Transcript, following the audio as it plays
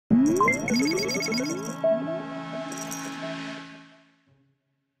Hello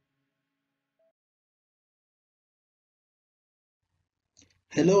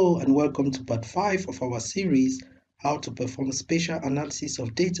and welcome to part 5 of our series, How to Perform Spatial Analysis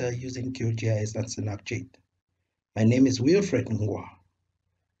of Data using QGIS and SNAGIT. My name is Wilfred Ngwa.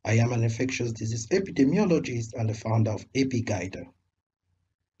 I am an infectious disease epidemiologist and the founder of APGuider.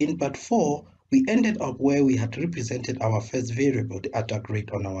 In part 4, we ended up where we had represented our first variable, the attack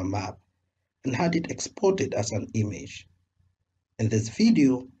rate, on our map and had it exported as an image. In this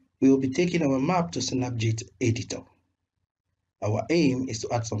video, we will be taking our map to SNAGIT editor. Our aim is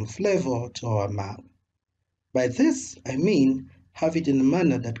to add some flavor to our map. By this, I mean have it in a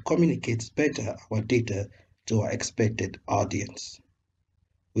manner that communicates better our data to our expected audience.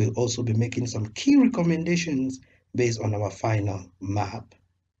 We'll also be making some key recommendations based on our final map.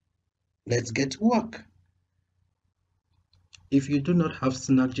 Let's get to work. If you do not have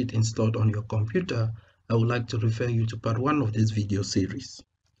SNAGIT installed on your computer, I would like to refer you to part 1 of this video series.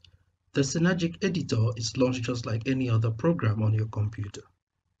 The SNAGIT editor is launched just like any other program on your computer.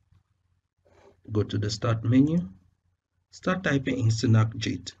 Go to the Start menu, start typing in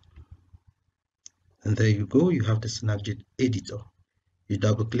SNAGIT. And there you go, you have the SNAGIT editor. You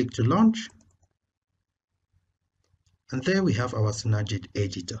double click to launch. And there we have our SNAGIT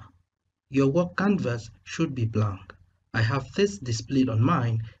editor. Your work canvas should be blank. I have this displayed on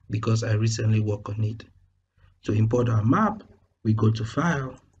mine because I recently worked on it. To import our map, we go to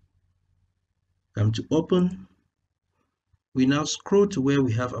File, come to Open. We now scroll to where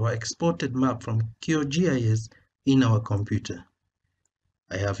we have our exported map from QGIS in our computer.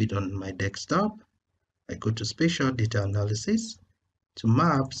 I have it on my desktop. I go to Spatial Data Analysis, to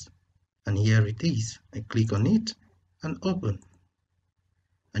Maps, and here it is. I click on it and open.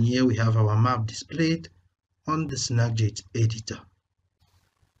 And here we have our map displayed on the SNAGIT editor.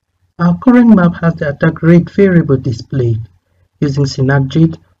 Our current map has the attack rate variable displayed. Using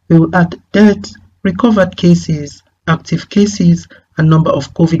SNAGIT, we will add deaths, recovered cases, active cases, and number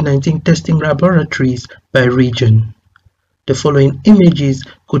of COVID-19 testing laboratories by region. The following images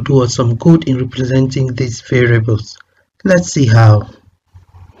could do us some good in representing these variables. Let's see how.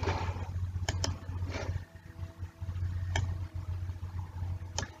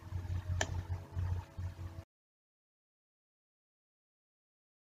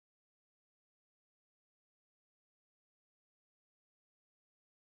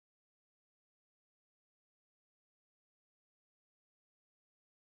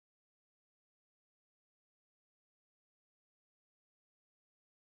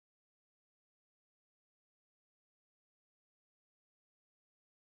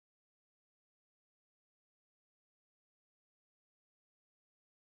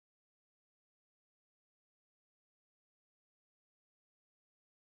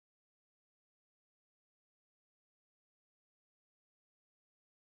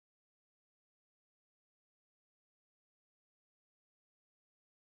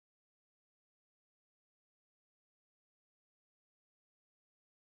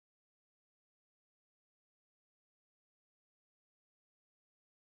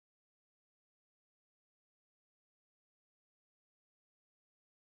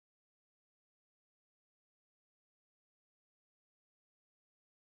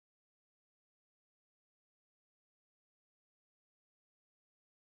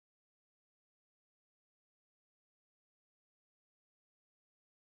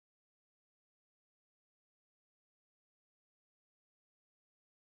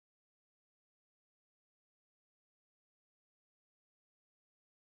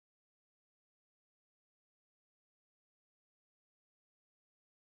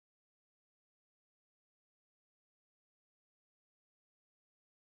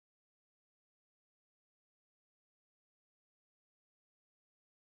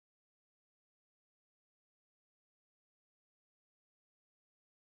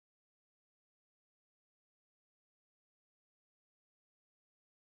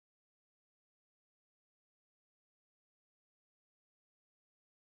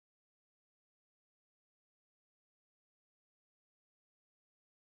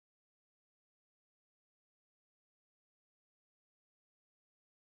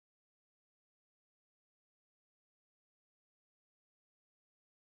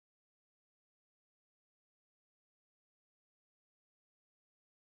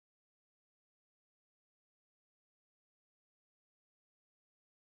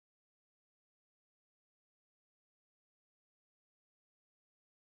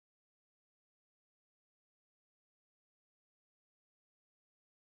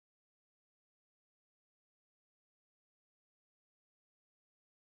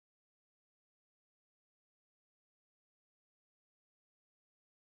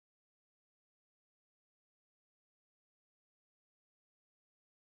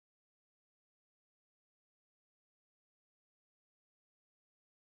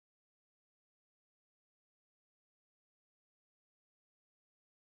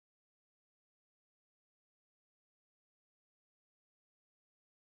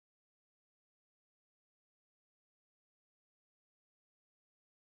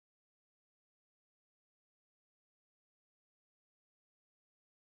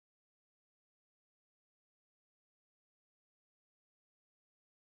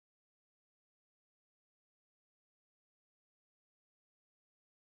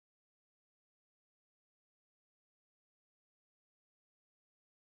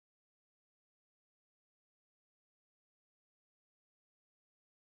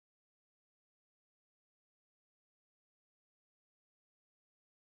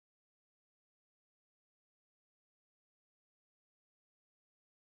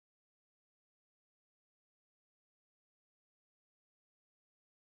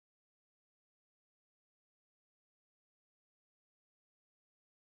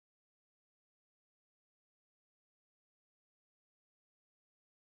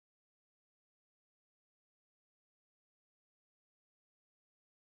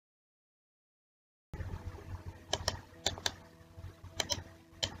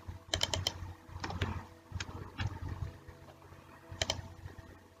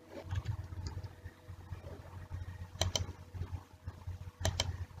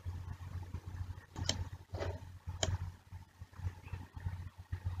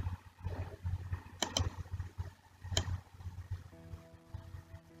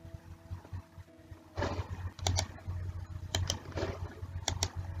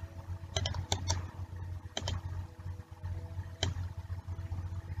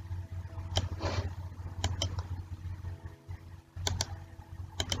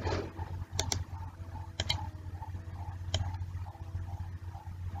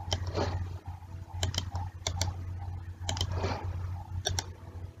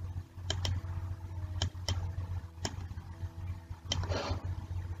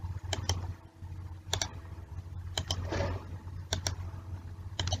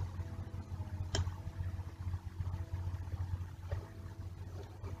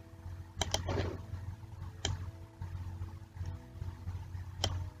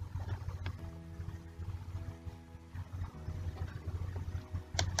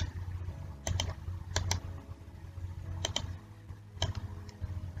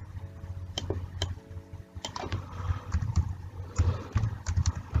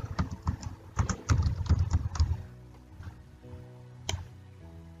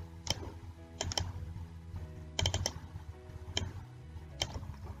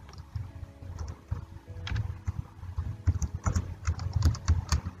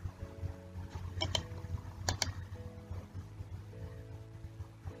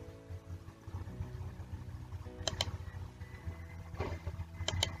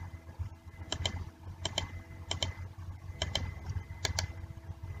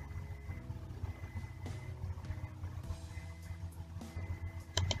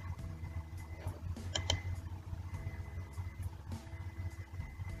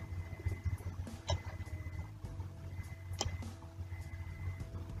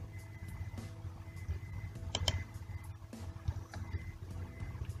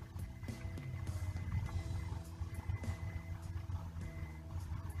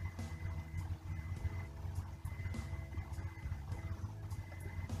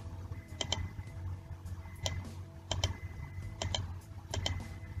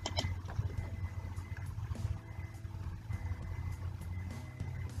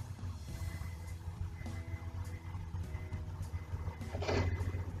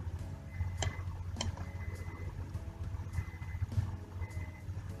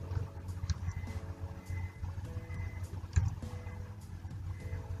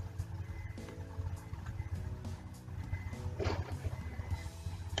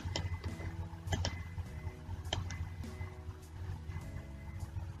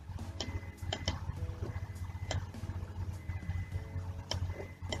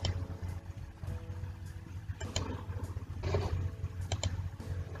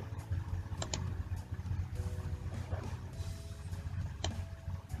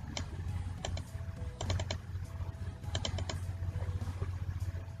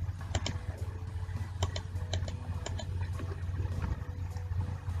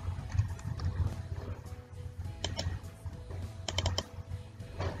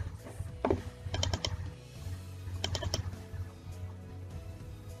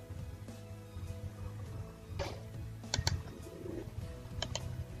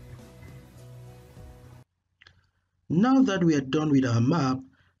 Now that we are done with our map,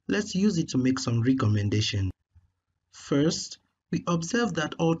 let's use it to make some recommendations. First, we observe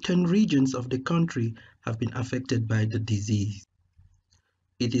that all 10 regions of the country have been affected by the disease.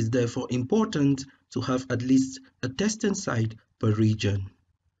 It is therefore important to have at least a testing site per region.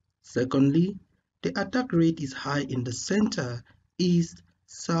 Secondly, the attack rate is high in the center, east,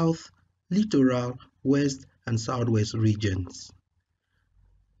 south, littoral, west, and southwest regions.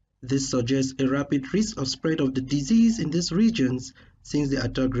 This suggests a rapid risk of spread of the disease in these regions since the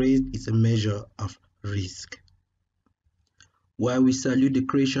attack rate is a measure of risk. While we salute the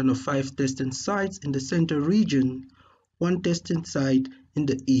creation of 5 testing sites in the center region, 1 testing site in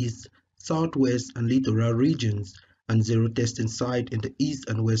the east, southwest, and littoral regions, and 0 testing site in the east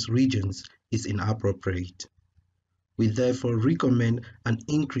and west regions is inappropriate. We therefore recommend an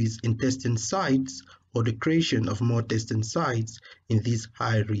increase in testing sites or the creation of more testing sites in these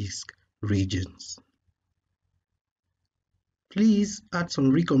high-risk regions. Please add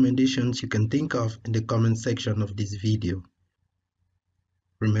some recommendations you can think of in the comment section of this video.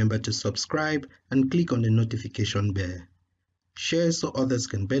 Remember to subscribe and click on the notification bell. Share so others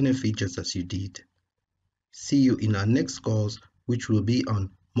can benefit just as you did. See you in our next course, which will be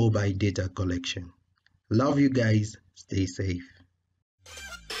on mobile data collection. Love you guys. Stay safe.